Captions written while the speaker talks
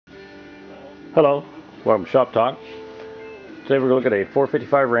Hello, welcome to Shop Talk. Today we're going to look at a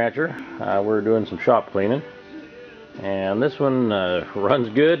 455 Rancher. We're doing some shop cleaning. And this one runs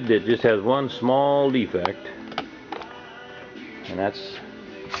good. It just has one small defect. And that's,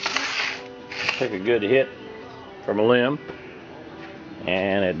 took a good hit from a limb.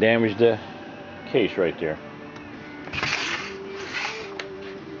 And it damaged the case right there.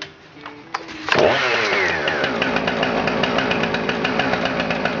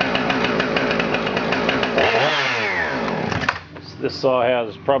 This saw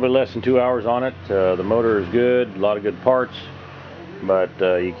has probably less than 2 hours on it. The motor is good, a lot of good parts, but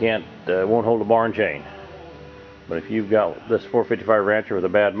you can't, won't hold a bar and chain. But if you've got this 455 Rancher with a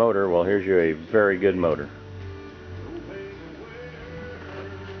bad motor, well, here's you a very good motor.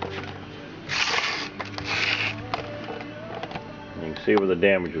 You can see where the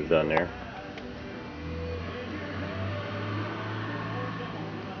damage was done there.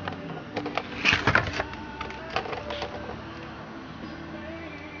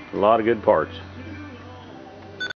 A lot of good parts.